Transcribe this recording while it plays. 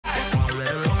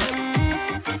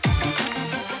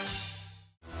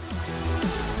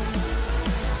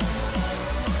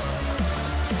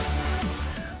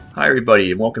Hi everybody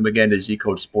and welcome again to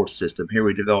Zcode Sports System. Here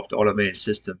we developed automated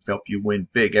systems to help you win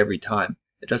big every time.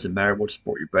 It doesn't matter what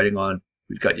sport you're betting on,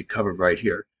 we've got you covered right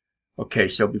here. Okay,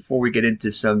 so before we get into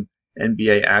some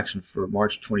NBA action for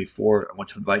March 24, I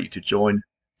want to invite you to join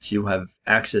so you have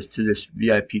access to this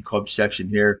VIP club section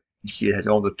here. You see it has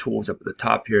all the tools up at the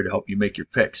top here to help you make your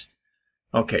picks.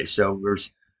 Okay, so there's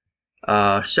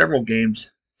several games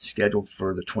scheduled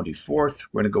for the 24th.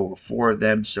 We're going to go over 4 of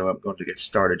them, so I'm going to get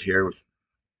started here with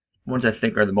ones I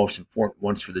think are the most important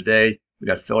ones for the day. We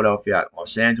got Philadelphia at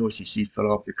Los Angeles. You see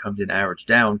Philadelphia comes in average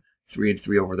down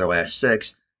 3-3 over their last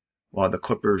 6, while the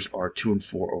Clippers are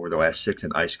 2-4 over their last 6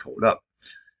 and ice cold up.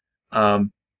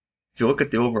 If you look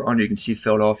at the over/under, you can see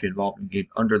Philadelphia involved in games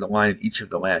under the line in each of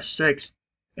the last 6,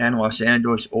 and Los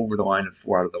Angeles over the line in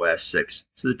 4 out of the last 6.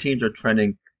 So the teams are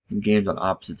trending in games on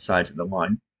opposite sides of the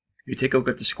line. If you take a look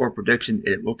at the score prediction,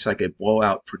 it looks like a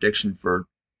blowout prediction for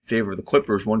favor of the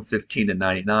Clippers,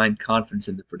 115-99. Confidence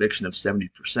in the prediction of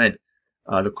 70%.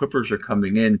 The Clippers are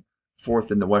coming in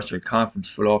 4th in the Western Conference.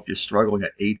 Philadelphia struggling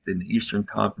at 8th in the Eastern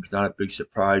Conference. Not a big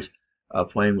surprise,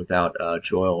 playing without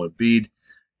Joel Embiid,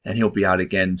 and he'll be out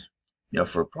again,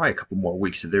 for probably a couple more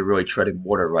weeks. So they're really treading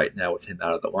water right now with him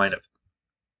out of the lineup.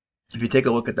 If you take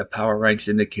a look at the power ranks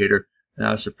indicator,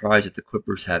 not a surprise that the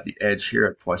Clippers have the edge here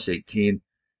at plus 18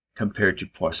 compared to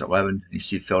plus 11. You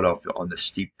see Philadelphia on the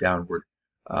steep downward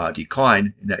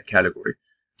decline in that category.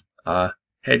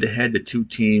 Head-to-head, the two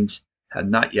teams have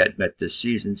not yet met this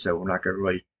season, so we're not going to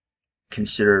really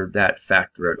consider that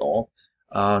factor at all.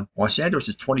 Los Angeles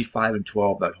is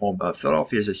 25-12 at home.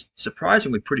 Philadelphia is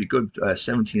surprisingly pretty good,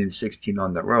 17-16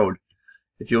 on the road.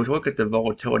 If you look at the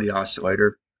volatility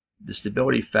oscillator, the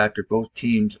stability factor, both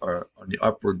teams are on the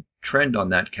upward trend on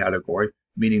that category,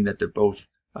 meaning that they're both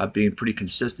being pretty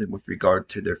consistent with regard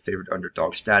to their favorite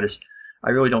underdog status. I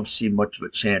really don't see much of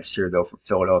a chance here, though, for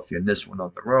Philadelphia in this one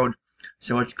on the road.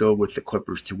 So let's go with the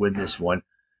Clippers to win this one,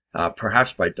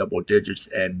 perhaps by double digits,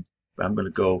 and I'm going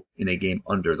to go in a game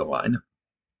under the line.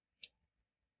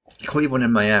 Cleveland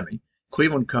and Miami.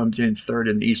 Cleveland comes in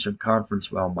 3rd in the Eastern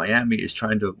Conference, while Miami is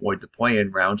trying to avoid the play-in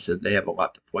round, so they have a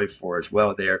lot to play for as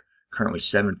well. They're currently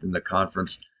 7th in the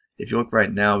conference. If you look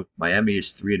right now, Miami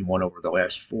is 3-1 over the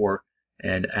last 4,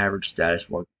 and average status,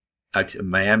 well, actually,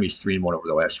 Miami's 3-1 over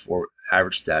the last 4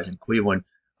 average stats, and Cleveland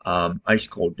ice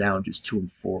cold down, just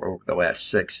 2-4 over the last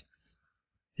 6.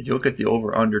 If you look at the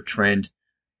over/under trend,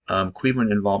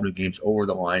 Cleveland involved in games over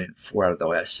the line in 4 out of the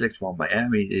last 6, while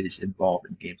Miami is involved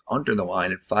in games under the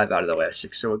line in 5 out of the last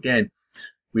 6. So again,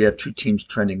 we have two teams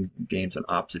trending in games on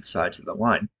opposite sides of the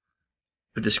line.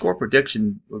 But the score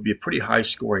prediction would be a pretty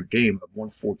high-scoring game of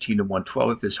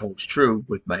 114-112 if this holds true,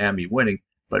 with Miami winning.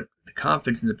 But the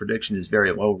confidence in the prediction is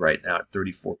very low right now at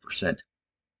 34%.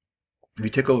 If you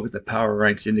take a look at the power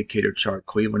ranks indicator chart,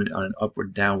 Cleveland on an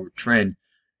upward downward trend.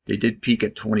 They did peak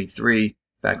at 23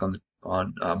 back on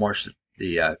March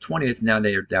the 20th. Now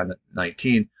they are down at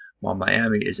 19, while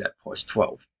Miami is at plus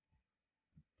 12.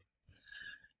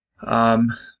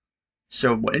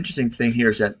 So one interesting thing here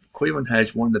is that Cleveland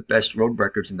has one of the best road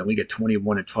records in the league at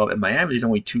 21-12, and Miami is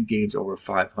only 2 games over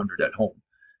 500 at home.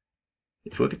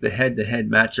 If you look at the head-to-head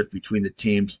matchup between the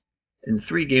teams, in the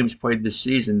 3 games played this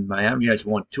season, Miami has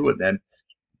won 2 of them.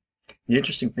 The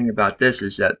interesting thing about this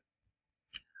is that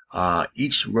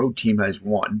each road team has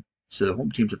won, so the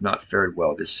home teams have not fared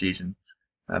well this season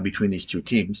between these two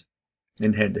teams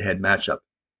in head-to-head matchup.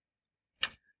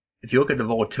 If you look at the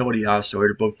volatility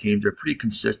oscillator, both teams are pretty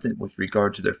consistent with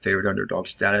regard to their favorite underdog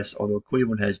status, although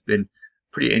Cleveland has been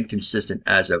pretty inconsistent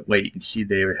as of late. You can see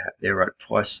they were at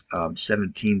plus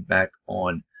 17 back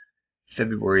on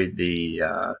February the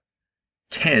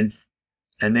 10th,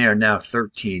 and they are now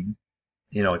 13,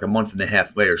 like a month and a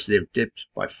half later. So they've dipped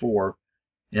by 4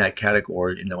 in that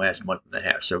category in the last month and a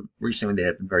half. So recently they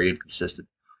have been very inconsistent.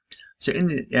 So in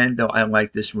the end, though, I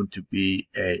like this one to be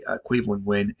a Cleveland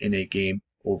win in a game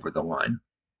over the line.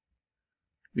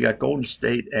 We got Golden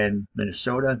State and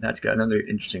Minnesota. That's got another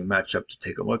interesting matchup to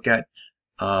take a look at.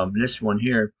 This one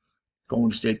here,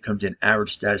 Golden State comes in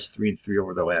average status 3-3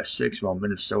 over the last 6, while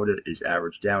Minnesota is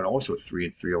average down, also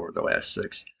 3-3 over the last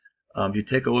 6. If you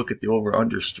take a look at the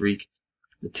over/under streak,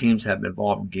 the teams have been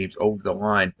involved in games over the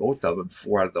line, both of them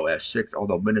 4 out of the last 6,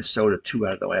 although Minnesota 2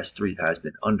 out of the last 3 has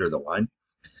been under the line.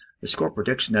 The score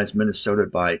prediction has Minnesota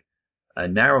by a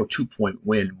narrow 2-point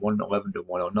win,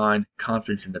 111-109.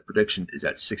 Confidence in the prediction is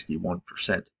at 61%.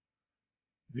 If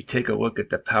you take a look at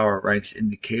the power ranks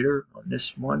indicator on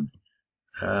this one,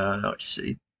 let's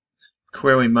see.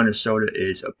 Clearly, Minnesota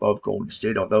is above Golden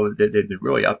State, although they've been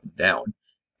really up and down.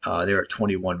 They're at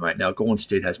 21 right now. Golden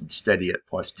State has been steady at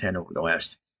plus 10 over the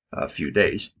last few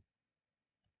days.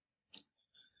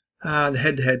 The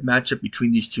head-to-head matchup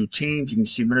between these two teams, you can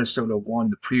see Minnesota won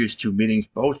the previous two meetings,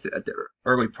 both at the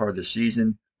early part of the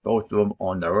season, both of them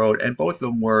on the road, and both of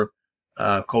them were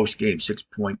close games,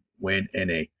 6-point win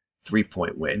and a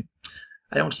 3-point win.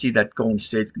 I don't see that Golden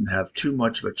State's going to have too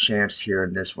much of a chance here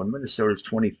in this one. Minnesota's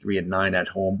 23-9 at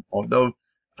home, although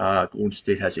Golden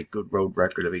State has a good road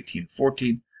record of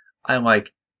 18-14. I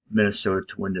like Minnesota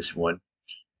to win this one,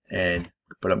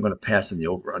 but I'm going to pass on the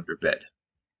over/under bet.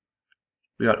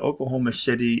 We got Oklahoma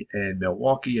City and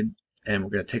Milwaukee, and we're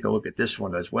going to take a look at this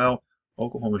one as well.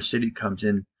 Oklahoma City comes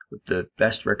in with the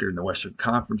best record in the Western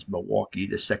Conference. Milwaukee,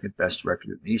 the second best record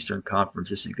in the Eastern Conference.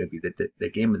 This is going to be the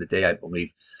game of the day, I believe.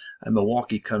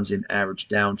 Milwaukee comes in average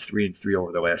down 3-3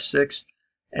 over their last 6.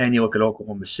 And you look at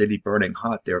Oklahoma City burning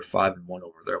hot. They're 5-1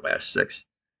 over their last 6.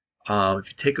 If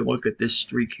you take a look at this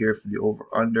streak here for the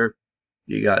over/under,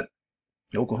 you got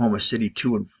Oklahoma City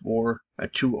 2-4,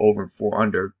 2 over and 4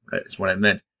 under. That's what I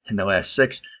meant in the last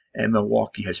 6. And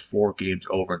Milwaukee has 4 games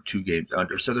over and 2 games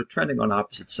under. So they're trending on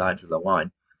opposite sides of the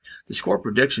line. The score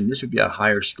prediction, this would be a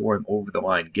higher scoring over the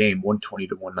line game,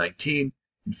 120-119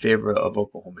 in favor of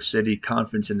Oklahoma City.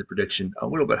 Confidence in the prediction a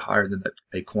little bit higher than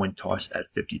a coin toss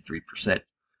at 53%.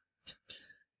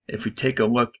 If we take a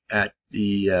look at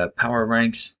the power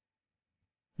ranks,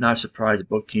 not surprised that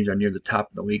both teams are near the top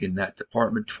of the league in that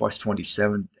department, plus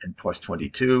 27 and plus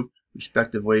 22,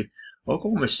 respectively.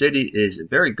 Oklahoma City is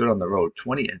very good on the road,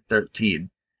 20-13,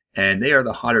 and they are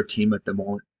the hotter team at the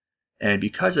moment. And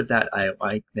because of that, I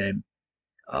like them.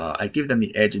 I give them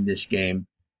the edge in this game.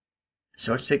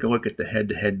 So let's take a look at the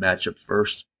head-to-head matchup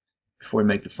first before we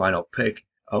make the final pick.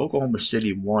 Oklahoma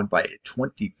City won by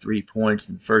 23 points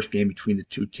in the first game between the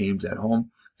two teams at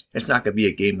home. It's not going to be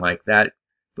a game like that,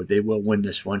 but they will win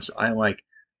this one. So I like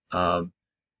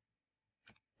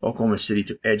Oklahoma City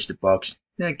to edge the Bucks.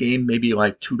 That game maybe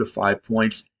like 2 to 5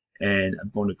 points, and I'm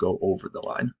going to go over the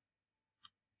line.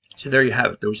 So there you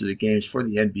have it. Those are the games for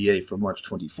the NBA for March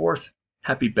 24th.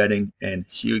 Happy betting, and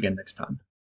see you again next time.